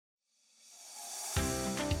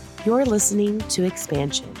You're listening to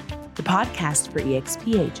Expansion, the podcast for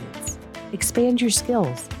EXP agents. Expand your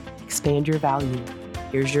skills, expand your value.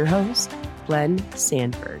 Here's your host, Glenn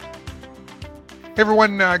Sanford. Hey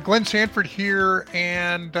everyone, Glenn Sanford here,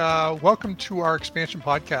 and welcome to our Expansion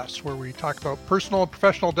podcast, where we talk about personal and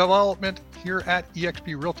professional development here at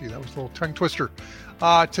eXp Realty. That was a little tongue twister.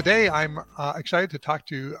 Today, I'm excited to talk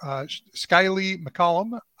to Skyleigh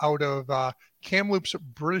McCallum out of Kamloops,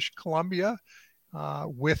 British Columbia,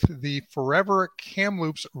 with the Forever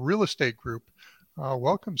Kamloops Real Estate Group.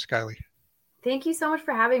 Welcome, Skyleigh. Thank you so much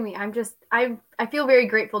for having me. I feel very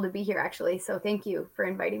grateful to be here, actually. So thank you for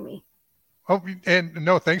inviting me. Oh, and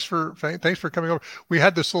no, thanks for coming over. We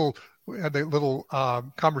had a little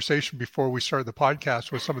conversation before we started the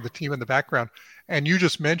podcast with some of the team in the background, and you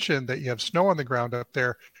just mentioned that you have snow on the ground up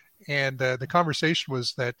there, and the conversation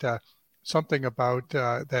was that something about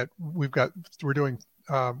that we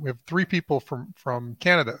have three people from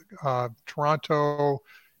Canada, Toronto,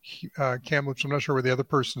 Kamloops. I'm not sure where the other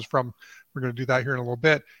person's from. We're going to do that here in a little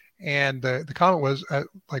bit, and the comment was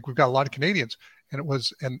like we've got a lot of Canadians, and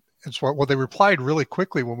so they replied really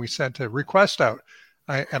quickly when we sent a request out.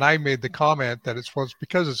 I made the comment that it's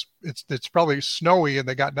because it's probably snowy and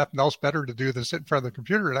they got nothing else better to do than sit in front of the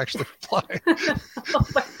computer and actually reply. Oh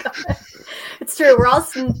my God. It's true. We're all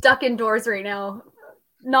stuck indoors right now,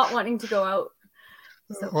 not wanting to go out.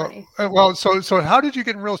 So funny. So how did you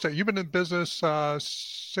get in real estate? You've been in business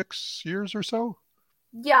 6 years or so?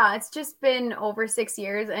 Yeah, it's just been over 6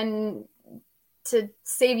 years. And to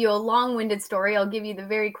save you a long-winded story, I'll give you the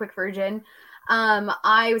very quick version.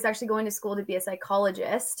 I was actually going to school to be a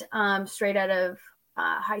psychologist straight out of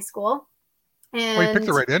high school. And you picked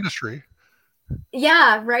the right industry.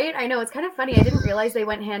 Yeah, right. I know. It's kind of funny. I didn't realize they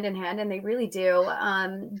went hand in hand, and they really do.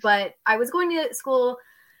 But I was going to school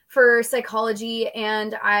for psychology,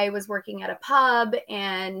 and I was working at a pub,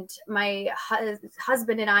 and my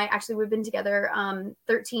husband and I, actually, we've been together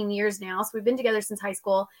 13 years now. So we've been together since high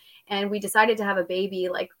school, and we decided to have a baby.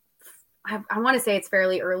 Like, I want to say it's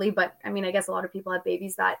fairly early, but I mean, I guess a lot of people have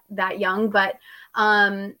babies that young, but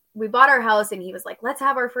we bought our house, and he was like, let's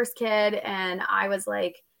have our first kid. And I was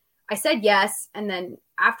like, I said yes. And then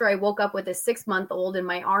after I woke up with a 6-month-old in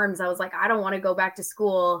my arms, I was like, I don't want to go back to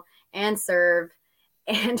school and serve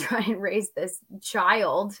and try and raise this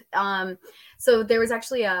child. So there was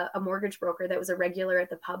actually a mortgage broker that was a regular at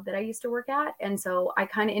the pub that I used to work at. And so I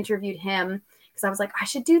kind of interviewed him because I was like, I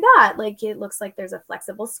should do that. Like, it looks like there's a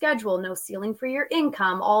flexible schedule, no ceiling for your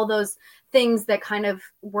income, all those things that kind of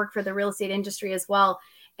work for the real estate industry as well.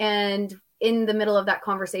 And in the middle of that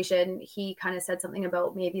conversation, he kind of said something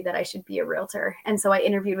about maybe that I should be a realtor. And so I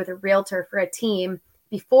interviewed with a realtor for a team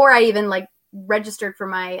before I even registered for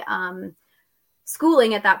my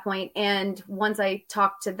schooling at that point. And once I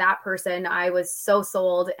talked to that person, I was so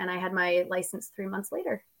sold, and I had my license 3 months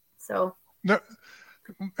later. So no,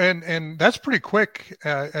 and that's pretty quick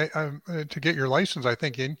to get your license, I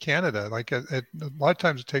think, in Canada. Like a lot of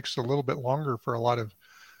times it takes a little bit longer for a lot of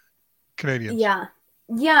Canadians. Yeah.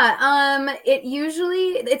 It's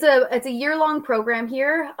a year-long program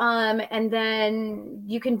here. And then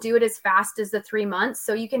you can do it as fast as the 3 months.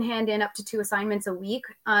 So you can hand in up to 2 assignments a week.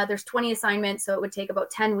 There's 20 assignments, so it would take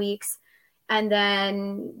about 10 weeks. And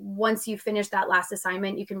then once you finish that last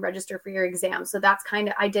assignment, you can register for your exam. So that's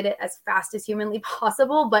I did it as fast as humanly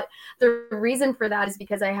possible. But the reason for that is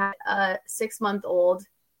because I had a 6-month-old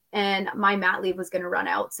and my mat leave was going to run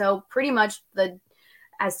out. So pretty much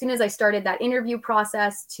as soon as I started that interview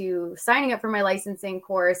process to signing up for my licensing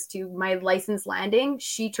course to my license landing,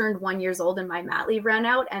 she turned 1 year old and my mat leave ran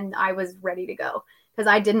out, and I was ready to go because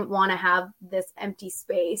I didn't want to have this empty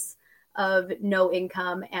space of no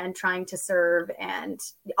income and trying to serve and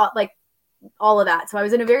all of that. So I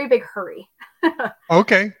was in a very big hurry.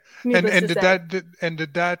 Okay. And did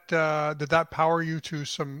that power you to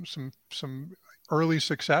some early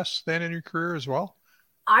success then in your career as well?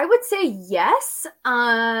 I would say yes,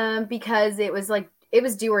 because it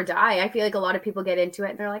was do or die. I feel like a lot of people get into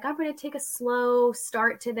it and they're like, I'm going to take a slow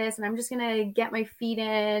start to this, and I'm just going to get my feet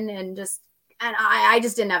in and I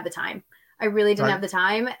just didn't have the time. I really didn't have the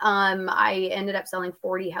time. I ended up selling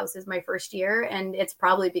 40 houses my first year, and it's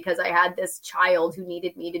probably because I had this child who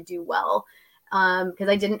needed me to do well, because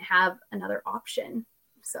I didn't have another option.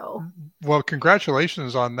 So, well,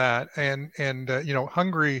 congratulations on that. And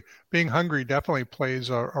being hungry definitely plays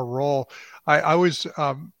a role. I always,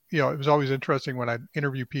 it was always interesting when I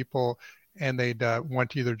interview people and they'd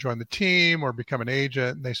want to either join the team or become an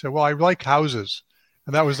agent. And they said, well, I like houses.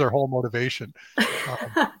 And that was their whole motivation.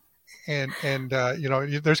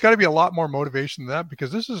 There's got to be a lot more motivation than that,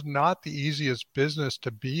 because this is not the easiest business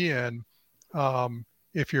to be in.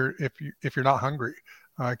 if you're not hungry,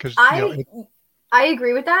 because I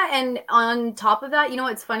agree with that. And on top of that,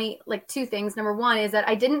 it's funny, like two things. Number one is that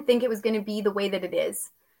I didn't think it was going to be the way that it is.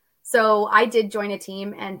 So I did join a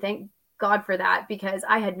team, and thank God for that, because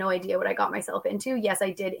I had no idea what I got myself into. Yes,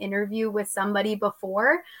 I did interview with somebody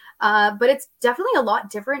before, but it's definitely a lot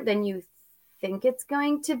different than you think it's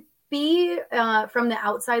going to be. From the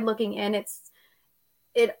outside looking in,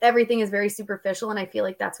 everything is very superficial, and I feel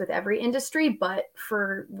like that's with every industry, but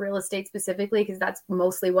for real estate specifically, because that's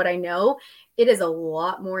mostly what I know, it is a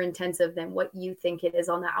lot more intensive than what you think it is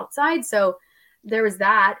on the outside. So there was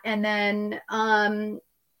that. And then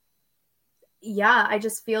I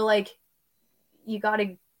just feel like you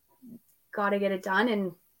gotta get it done,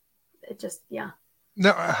 and it just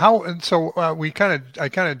No, how, and so I kind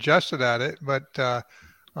of jested at it, but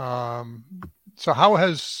so how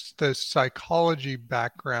has the psychology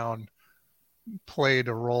background played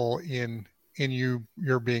a role in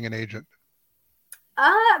your being an agent?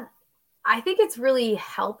 I think it's really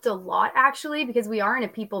helped a lot, actually, because we are in a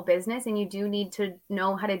people business, and you do need to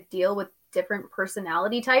know how to deal with different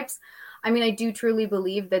personality types. I mean, I do truly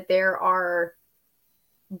believe that there are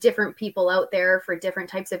different people out there for different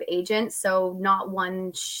types of agents. So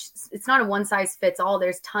it's not a one size fits all.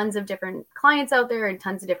 There's tons of different clients out there and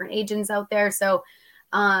tons of different agents out there. So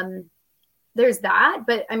there's that.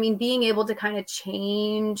 But I mean, being able to kind of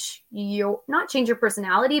not change your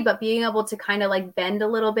personality, but being able to kind of like bend a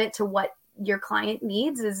little bit to what your client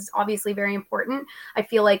needs is obviously very important. I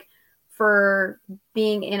feel like for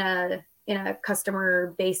being in a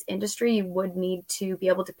customer based industry, you would need to be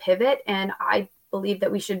able to pivot. And I believe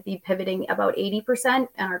that we should be pivoting about 80%, and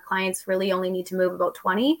our clients really only need to move about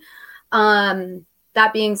 20.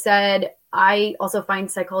 That being said, I also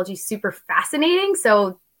find psychology super fascinating.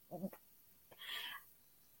 So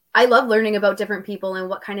I love learning about different people and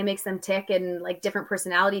what kind of makes them tick, and like different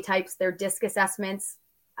personality types, their DISC assessments.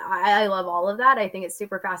 I love all of that. I think it's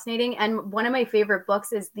super fascinating. And one of my favorite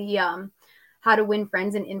books is the How to Win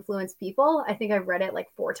Friends and Influence People. I think I've read it like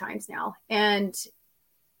 4 times now. And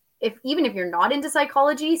even if you're not into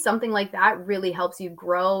psychology, something like that really helps you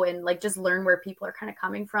grow and like just learn where people are kind of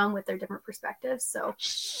coming from with their different perspectives.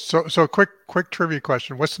 So quick trivia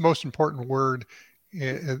question. What's the most important word?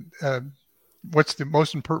 What's the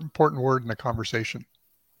most important word in a conversation?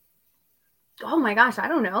 Oh my gosh, I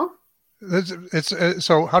don't know. It's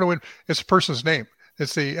so How to Win. It's a person's name.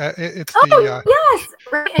 It's yes,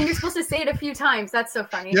 right. And you're supposed to say it a few times. That's so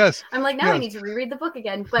funny. Yes. I'm like, now I need to reread the book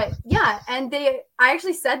again. But yeah, and I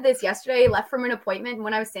actually said this yesterday. I left from an appointment, and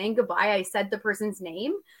when I was saying goodbye, I said the person's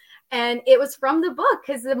name, and it was from the book,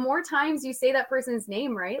 because the more times you say that person's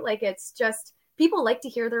name, right? Like, it's just, people like to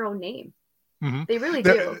hear their own name. Mm-hmm. They really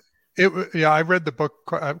do. I read the book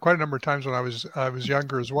quite a number of times when I was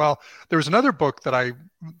younger as well. There was another book that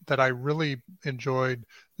I really enjoyed.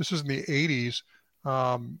 This was in the 80s.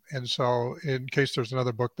 And so in case there's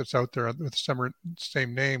another book that's out there with the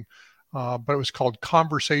same name, but it was called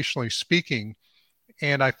Conversationally Speaking.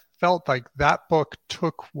 And I felt like that book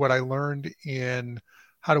took what I learned in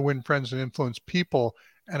How to Win Friends and Influence People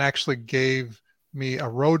and actually gave me a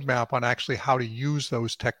roadmap on actually how to use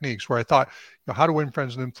those techniques, where I thought, How to Win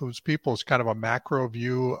Friends and Influence People is kind of a macro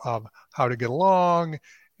view of how to get along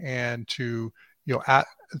and to let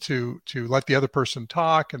the other person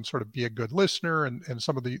talk and sort of be a good listener and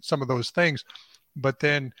some of those things. But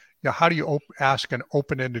then, how do you ask an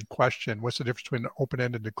open-ended question? What's the difference between an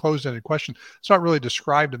open-ended and closed-ended question? It's not really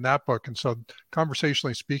described in that book. And so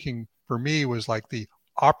Conversationally Speaking for me was like the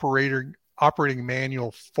operating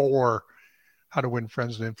manual for how to win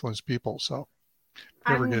friends and influence people. So if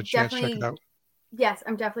you ever get a chance, check it out. Yes,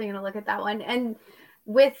 I'm definitely going to look at that one. And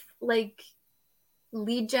with like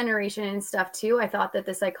lead generation and stuff too, I thought that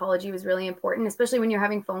the psychology was really important, especially when you're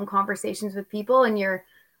having phone conversations with people and you're,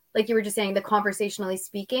 like you were just saying, the conversationally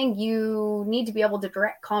speaking, you need to be able to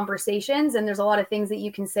direct conversations. And there's a lot of things that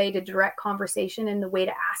you can say to direct conversation and the way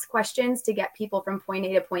to ask questions to get people from point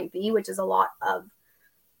A to point B, which is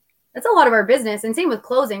that's a lot of our business. And same with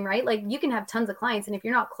closing, right? Like, you can have tons of clients, and if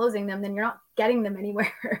you're not closing them, then you're not getting them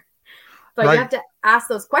anywhere. But right. You have to ask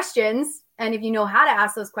those questions. And if you know how to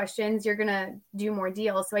ask those questions, you're going to do more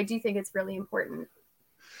deals. So I do think it's really important.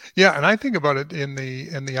 Yeah. And I think about it in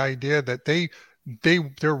the idea that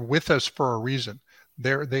they're with us for a reason.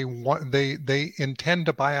 They intend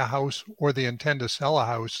to buy a house, or they intend to sell a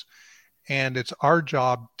house. And it's our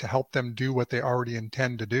job to help them do what they already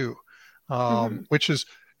intend to do. Which is,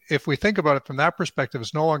 if we think about it from that perspective,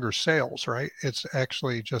 it's no longer sales, right? It's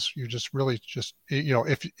actually just,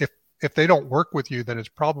 if they don't work with you, then it's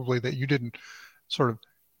probably that you didn't sort of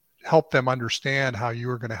help them understand how you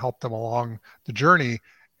are going to help them along the journey.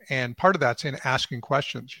 And part of that's in asking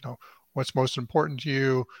questions. What's most important to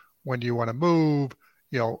you? When do you want to move?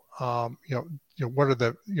 What are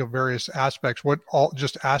the various aspects?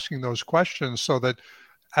 Just asking those questions so that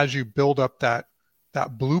as you build up that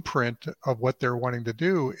blueprint of what they're wanting to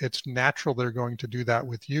do, it's natural they're going to do that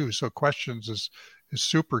with you. So questions is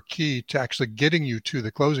super key to actually getting you to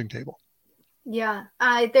the closing table. Yeah,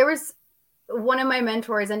 there was one of my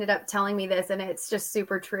mentors ended up telling me this, and it's just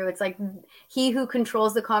super true. It's like he who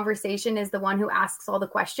controls the conversation is the one who asks all the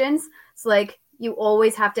questions. So like you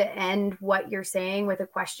always have to end what you're saying with a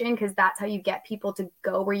question, because that's how you get people to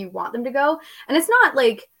go where you want them to go. And it's not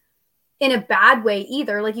like in a bad way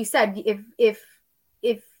either. Like you said, if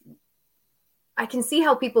I can see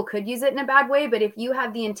how people could use it in a bad way, but if you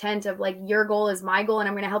have the intent of like, your goal is my goal and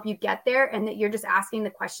I'm going to help you get there, and that you're just asking the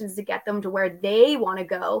questions to get them to where they want to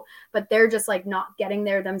go, but they're just like not getting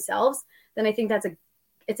there themselves, then I think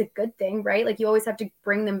it's a good thing, right? Like you always have to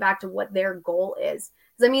bring them back to what their goal is.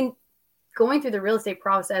 Because I mean, going through the real estate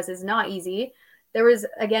process is not easy. There was,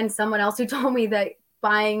 again, someone else who told me that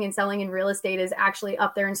buying and selling in real estate is actually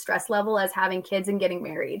up there in stress level as having kids and getting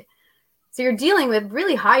married. So you're dealing with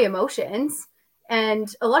really high emotions.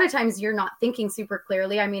 And a lot of times you're not thinking super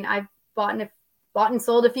clearly. I mean, I've bought and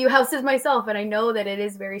sold a few houses myself, and I know that it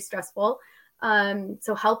is very stressful.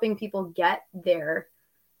 So helping people get there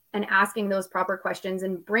and asking those proper questions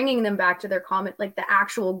and bringing them back to their comment, like the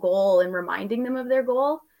actual goal, and reminding them of their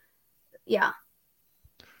goal. Yeah.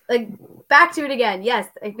 Like back to it again. Yes,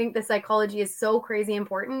 I think the psychology is so crazy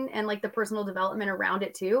important, and like the personal development around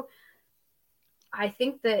it too. I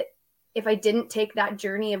think that if I didn't take that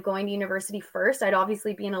journey of going to university first, I'd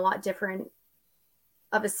obviously be in a lot different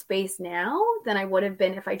of a space now than I would have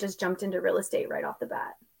been if I just jumped into real estate right off the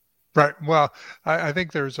bat. Right. Well, I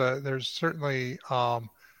think there's certainly,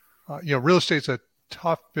 real estate's a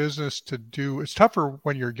tough business to do. It's tougher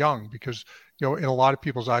when you're young because, in a lot of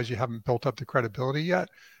people's eyes, you haven't built up the credibility yet.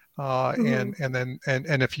 And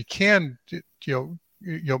if you can,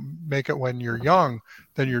 make it when you're young,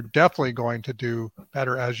 then you're definitely going to do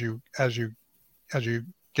better as you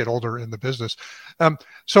get older in the business.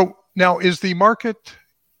 So now, is the market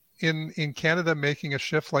in Canada making a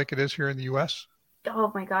shift like it is here in the US?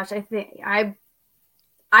 Oh my gosh,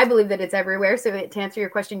 I believe that it's everywhere. So to answer your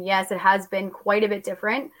question, yes, it has been quite a bit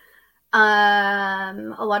different.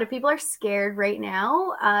 A lot of people are scared right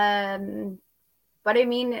now. But I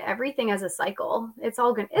mean, everything has a cycle. It's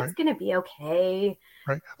going to be okay.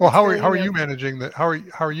 Right. Well, how are you managing how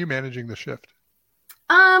are you managing the shift?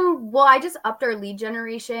 Well, I just upped our lead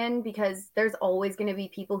generation because there's always going to be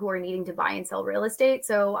people who are needing to buy and sell real estate.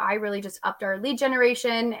 So I really just upped our lead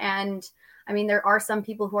generation. And I mean, there are some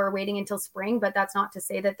people who are waiting until spring, but that's not to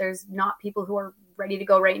say that there's not people who are ready to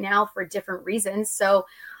go right now for different reasons. So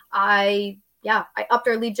I upped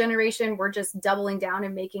our lead generation. We're just doubling down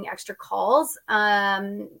and making extra calls.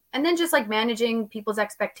 And then just like managing people's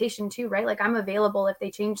expectation too, right? Like I'm available if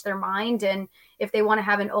they change their mind and if they want to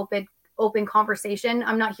have an open conversation.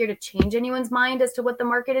 I'm not here to change anyone's mind as to what the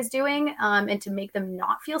market is doing, and to make them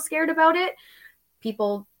not feel scared about it.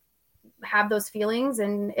 People have those feelings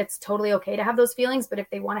and it's totally okay to have those feelings. But if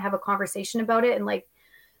they want to have a conversation about it and like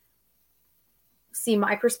see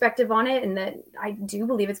my perspective on it and that I do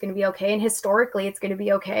believe it's going to be okay, and historically it's going to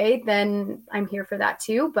be okay, then I'm here for that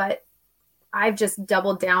too. But I've just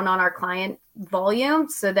doubled down on our client volume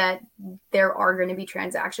so that there are going to be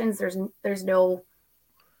transactions. There's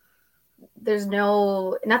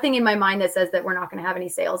nothing in my mind that says that we're not going to have any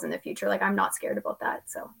sales in the future. Like I'm not scared about that.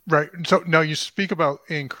 So right. So now you speak about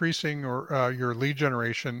increasing your lead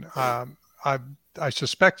generation. I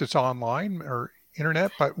suspect it's online or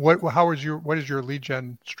internet, but what is your lead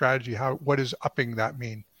gen strategy? What does upping that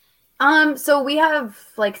mean? So we have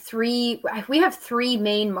three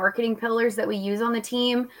main marketing pillars that we use on the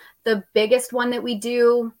team. The biggest one that we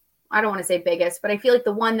do, I don't want to say biggest, but I feel like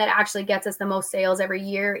the one that actually gets us the most sales every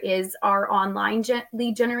year is our online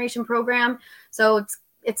lead generation program. So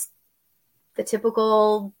it's the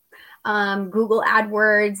typical Google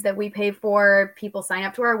AdWords that we pay for. People sign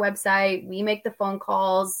up to our website. We make the phone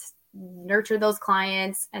calls, nurture those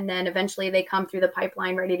clients, and then eventually they come through the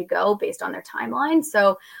pipeline ready to go based on their timeline.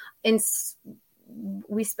 So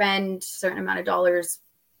we spend a certain amount of dollars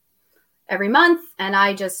every month, and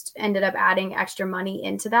I just ended up adding extra money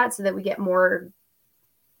into that so that we get more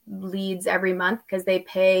leads every month because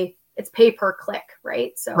it's pay per click,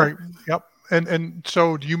 right? So right. Yep. And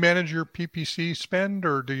so do you manage your PPC spend,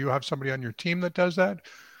 or do you have somebody on your team that does that?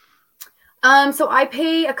 So I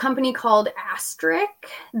pay a company called Asterisk.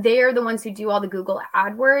 They're the ones who do all the Google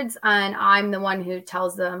AdWords, and I'm the one who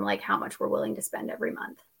tells them like how much we're willing to spend every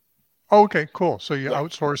month. Okay, cool. So you Yeah.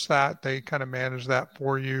 outsource that, they kind of manage that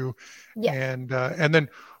for you. Yeah. And then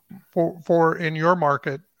for in your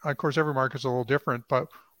market, of course, every market's a little different, but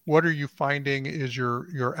what are you finding is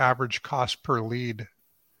your average cost per lead?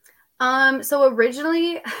 So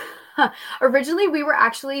originally, originally we were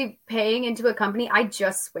actually paying into a company. I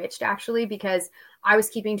just switched actually because I was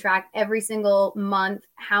keeping track every single month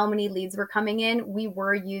how many leads were coming in. We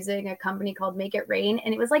were using a company called Make It Rain,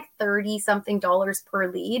 and it was like 30 something dollars per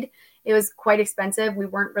lead. It was quite expensive. We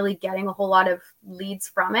weren't really getting a whole lot of leads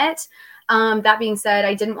from it. That being said,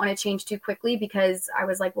 I didn't want to change too quickly because I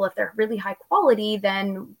was like, well, if they're really high quality,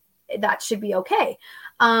 then that should be okay.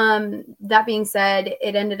 That being said,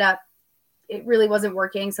 it really wasn't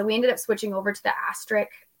working. So we ended up switching over to the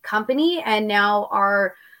Asterisk company. And now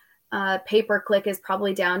our pay-per-click is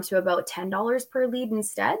probably down to about $10 per lead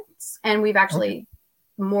instead. And we've actually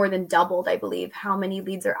more than doubled, I believe, how many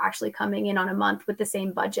leads are actually coming in on a month with the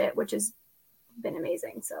same budget, which has been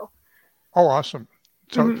amazing. So. Oh, awesome.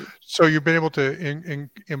 So you've been able to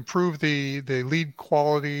improve the lead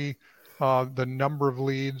quality, the number of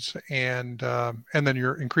leads, and then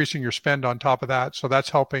you're increasing your spend on top of that. So that's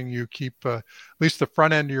helping you keep at least the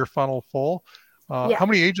front end of your funnel full. Yeah. How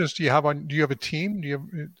many agents do you have on? Do you have a team?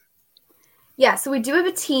 Yeah, so we do have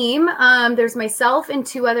a team. There's myself and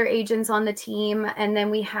 2 other agents on the team, and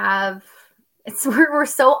then we have. We're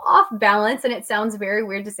so off balance, and it sounds very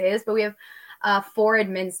weird to say this, but we have 4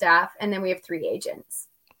 admin staff, and then we have 3 agents.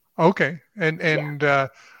 Okay, and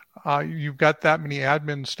you've got that many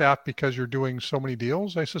admin staff because you're doing so many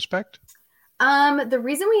deals, I suspect? The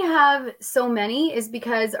reason we have so many is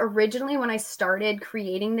because originally when I started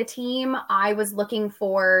creating the team, I was looking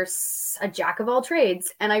for a jack of all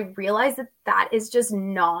trades, and I realized that is just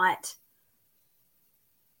not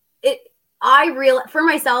it. For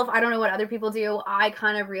myself, I don't know what other people do. I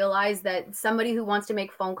kind of realized that somebody who wants to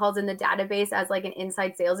make phone calls in the database as like an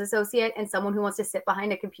inside sales associate and someone who wants to sit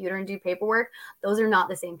behind a computer and do paperwork, those are not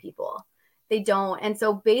the same people. They don't. And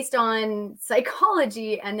so based on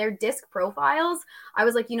psychology and their disc profiles, I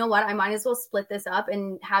was like, you know what? I might as well split this up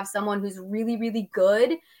and have someone who's really, really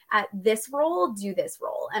good at this role do this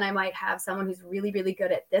role. And I might have someone who's really, really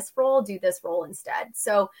good at this role do this role instead.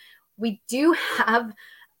 So we do have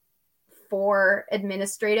 4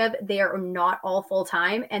 administrative. They are not all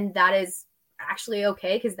full-time, and that is actually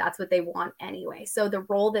okay because that's what they want anyway. So the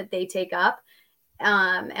role that they take up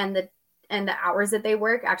and the hours that they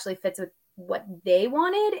work actually fits with what they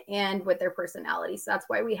wanted and with their personality. So that's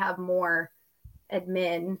why we have more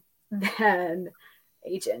admin than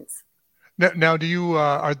agents. Now do you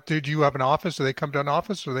did you have an office? Do they come to an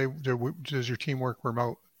office, or does your team work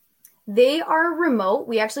remote? They are remote.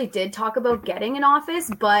 We actually did talk about getting an office,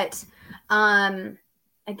 but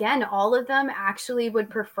again, all of them actually would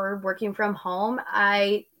prefer working from home.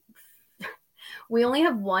 We only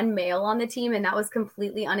have 1 male on the team, and that was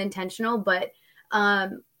completely unintentional, but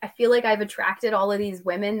I feel like I've attracted all of these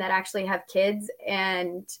women that actually have kids,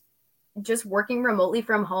 and just working remotely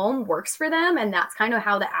from home works for them. And that's kind of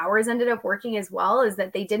how the hours ended up working as well, is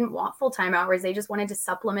that they didn't want full-time hours. They just wanted to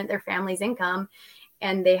supplement their family's income.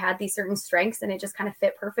 And they had these certain strengths, and it just kind of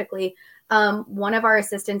fit perfectly. One of our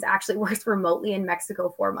assistants actually works remotely in Mexico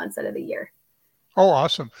 4 months out of the year. Oh,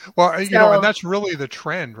 awesome. Well, and that's really the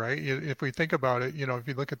trend, right? If we think about it, if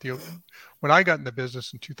you look at when I got in the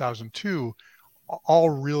business in 2002, all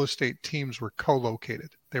real estate teams were co-located.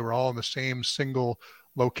 They were all in the same single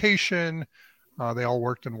location. They all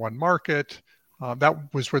worked in one market.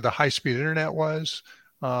 That was where the high-speed internet was.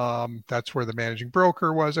 That's where the managing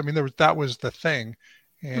broker was. I mean, that was the thing.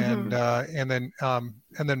 And then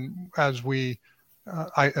as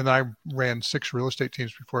I ran 6 real estate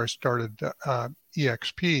teams before I started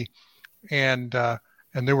EXP, and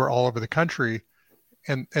they were all over the country,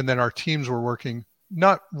 and then our teams were working.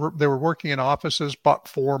 They were working in offices, but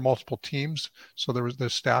for multiple teams. So there was the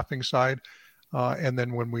staffing side. And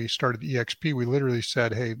then when we started EXP, we literally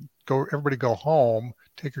said, "Hey, everybody go home,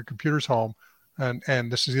 take your computers home, and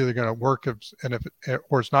this is either going to work or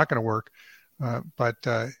it's not going to work." And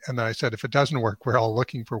then I said, if it doesn't work, we're all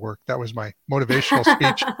looking for work. That was my motivational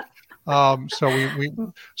speech.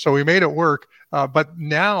 So we made it work. But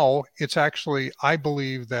now it's actually, I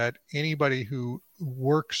believe that anybody who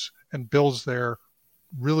works and builds their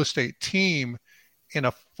real estate team in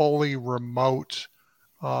a fully remote,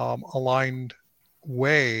 aligned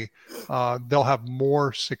way, they'll have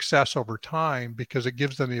more success over time because it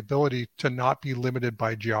gives them the ability to not be limited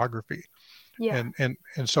by geography. Yeah. And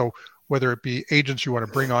so whether it be agents you want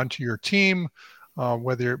to bring onto your team,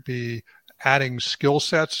 whether it be adding skill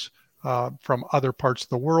sets from other parts of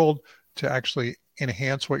the world to actually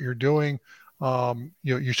enhance what you're doing.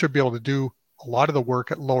 You should be able to do a lot of the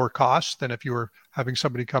work at lower cost than if you were having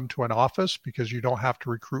somebody come to an office, because you don't have to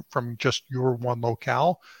recruit from just your one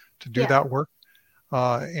locale to do that work.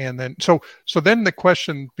 And then, so then the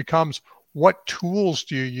question becomes, what tools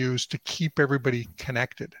do you use to keep everybody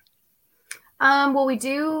connected? Well, we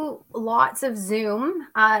do lots of Zoom.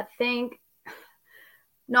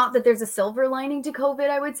 Not that there's a silver lining to COVID,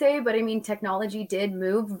 I would say, but I mean, technology did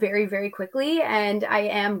move very, very quickly. And I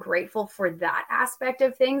am grateful for that aspect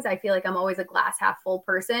of things. I feel like I'm always a glass half full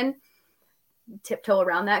person. Tiptoe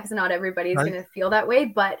around that because not everybody's going to feel that way.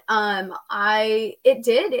 But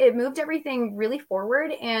it moved everything really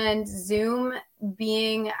forward. And Zoom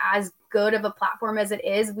being as good of a platform as it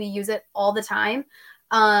is, we use it all the time.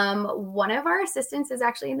 One of our assistants is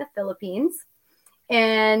actually in the Philippines.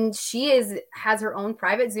 And she has her own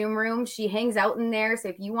private Zoom room. She hangs out in there. So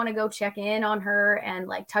if you want to go check in on her and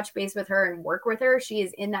like touch base with her and work with her, she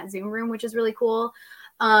is in that Zoom room, which is really cool.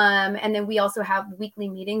 And then we also have weekly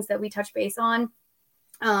meetings that we touch base on.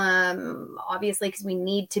 Obviously, because we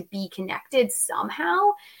need to be connected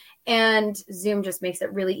somehow. And Zoom just makes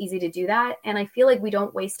it really easy to do that. And I feel like we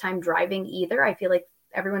don't waste time driving either. I feel like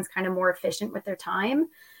everyone's kind of more efficient with their time.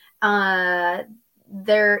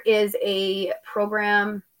 There is a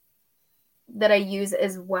program that I use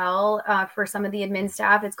as well for some of the admin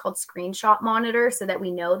staff. It's called Screenshot Monitor, so that we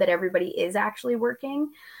know that everybody is actually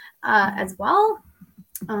working as well.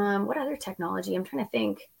 What other technology? I'm trying to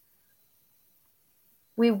think.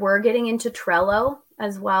 We were getting into Trello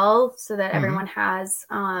as well, so that everyone has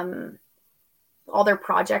all their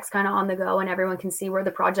projects kind of on the go and everyone can see where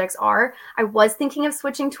the projects are. I was thinking of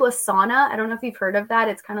switching to Asana. I don't know if you've heard of that.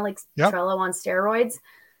 It's kind of like Trello on steroids.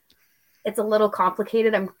 It's a little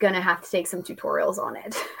complicated. I'm going to have to take some tutorials on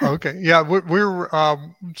it. Okay. Yeah.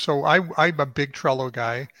 So I'm a big Trello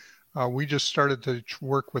guy. We just started to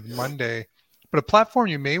work with Monday, but a platform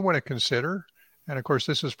you may want to consider. And of course,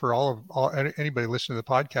 this is for anybody listening to the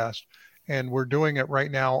podcast. And we're doing it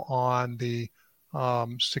right now on the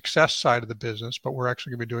success side of the business, but we're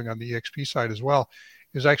actually going to be doing on the EXP side as well,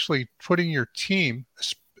 is actually putting your team,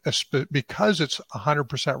 because it's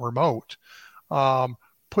 100% remote,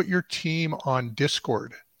 put your team on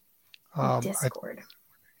Discord. Discord.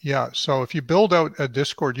 So if you build out a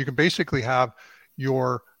Discord, you can basically have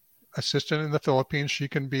your assistant in the Philippines. She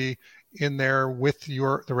can be in there with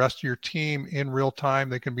the rest of your team in real time.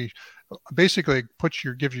 They can be basically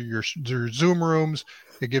gives you your Zoom rooms.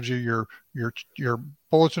 It gives you your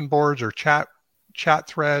bulletin boards or chat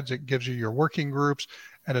threads. It gives you your working groups,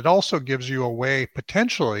 and it also gives you a way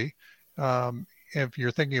potentially, if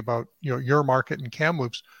you're thinking about your market and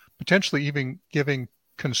Kamloops, potentially even giving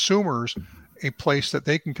consumers a place that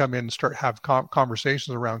they can come in and start have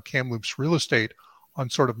conversations around Kamloops real estate on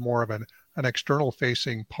sort of more of an external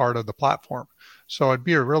facing part of the platform. So it'd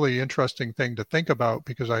be a really interesting thing to think about,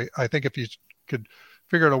 because I think if you could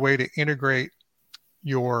figure out a way to integrate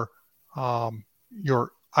your IDX,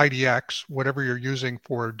 whatever you're using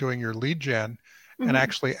for doing your lead gen, and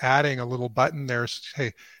actually adding a little button there,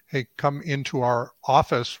 hey, come into our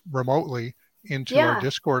office remotely, into our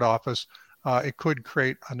Discord office. It could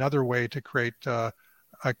create another way to create a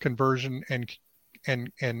conversion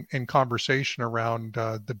and conversation around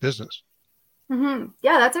the business.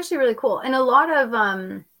 Yeah, that's actually really cool. And a lot of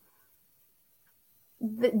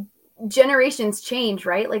the generations change,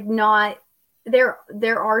 right? Like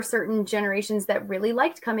there are certain generations that really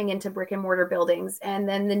liked coming into brick and mortar buildings. And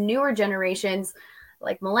then the newer generations,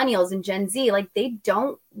 like millennials and Gen Z, like they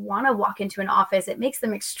don't want to walk into an office. It makes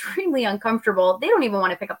them extremely uncomfortable. They don't even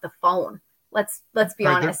want to pick up the phone. Let's be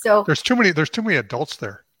honest. So there's too many adults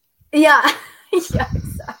there. Yeah. Yeah,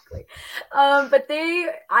 exactly. But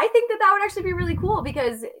I think that would actually be really cool,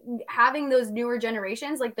 because having those newer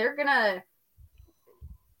generations, like they're gonna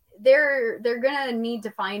need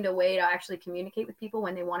to find a way to actually communicate with people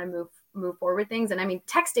when they want to move forward things. And I mean,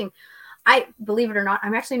 texting, I believe it or not,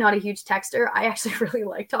 I'm actually not a huge texter. I actually really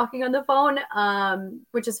like talking on the phone,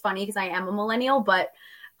 which is funny because I am a millennial, but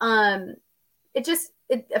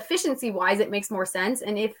efficiency wise, it makes more sense.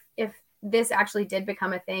 And if this actually did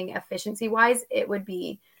become a thing efficiency wise, it would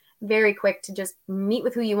be very quick to just meet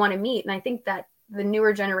with who you want to meet. And I think that the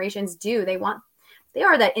newer generations they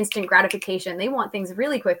are that instant gratification. They want things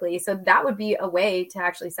really quickly. So that would be a way to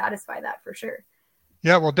actually satisfy that for sure.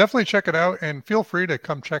 Yeah, well, definitely check it out, and feel free to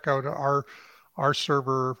come check out our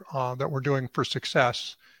server that we're doing for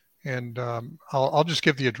success. And I'll just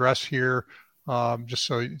give the address here, just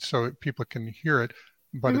so people can hear it.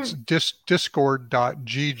 but it's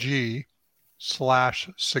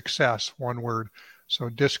discord.gg/success, one word. So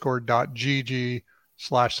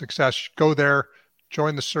discord.gg/success. Go there,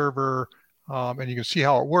 join the server, and you can see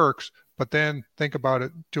how it works. But then think about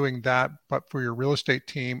it doing that, but for your real estate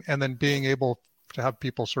team, and then being able to have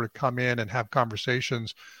people sort of come in and have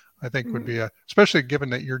conversations, I think would be especially given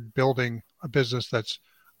that you're building a business that's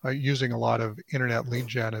using a lot of internet lead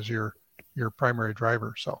gen as your primary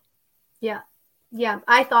driver. So, yeah.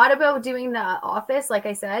 I thought about doing the office, like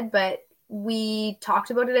I said, but we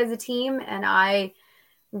talked about it as a team, and I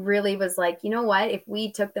really was like, you know what? If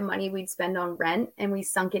we took the money we'd spend on rent and we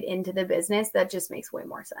sunk it into the business, that just makes way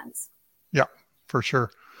more sense. Yeah, for sure.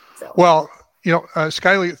 So. Well,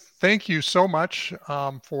 Skyleigh, thank you so much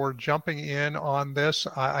for jumping in on this.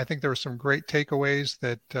 I think there were some great takeaways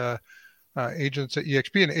that agents at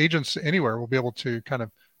EXP and agents anywhere will be able to kind of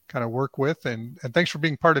work with. And thanks for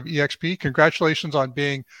being part of EXP. Congratulations on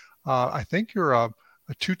being, I think you're a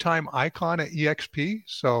 2-time icon at EXP.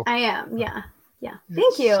 So I am. Yeah.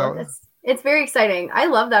 Thank you. So, it's very exciting. I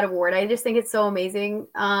love that award. I just think it's so amazing.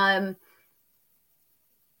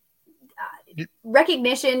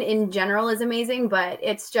 Recognition in general is amazing, but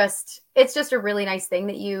it's just a really nice thing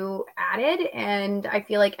that you added, and I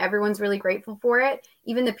feel like everyone's really grateful for it.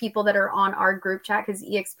 Even the people that are on our group chat, because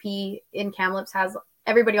EXP in Kamloops has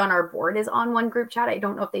everybody on our board is on one group chat. I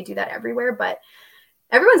don't know if they do that everywhere, but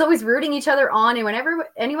everyone's always rooting each other on, and whenever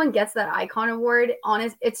anyone gets that icon award,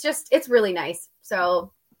 it's really nice.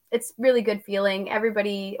 So it's really good feeling.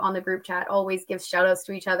 Everybody on the group chat always gives shout outs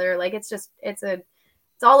to each other. Like it's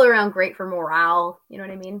all around great for morale. You know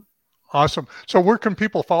what I mean? Awesome. So where can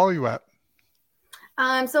people follow you at?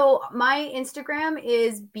 So my Instagram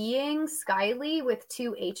is being Skyleigh with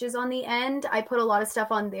 2 H's on the end. I put a lot of stuff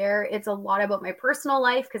on there. It's a lot about my personal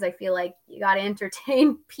life because I feel like you got to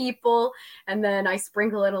entertain people. And then I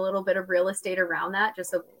sprinkle in a little bit of real estate around that,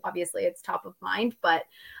 just so obviously it's top of mind. But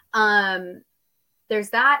there's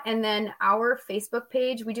that. And then our Facebook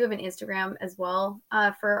page, we do have an Instagram as well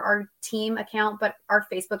for our team account, but our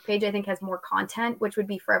Facebook page, I think, has more content, which would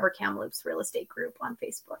be Forever Kamloops Real Estate Group on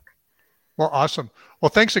Facebook. Well, awesome. Well,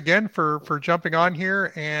 thanks again for jumping on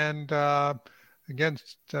here. And again,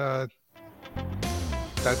 that's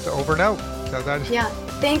over now. So yeah.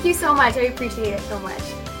 Thank you so much. I appreciate it so much.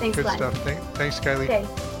 Thanks, Good Glenn. stuff. Thanks, Skyleigh. Okay.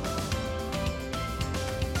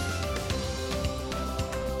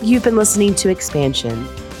 You've been listening to Expansion.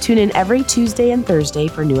 Tune in every Tuesday and Thursday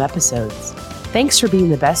for new episodes. Thanks for being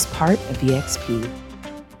the best part of EXP.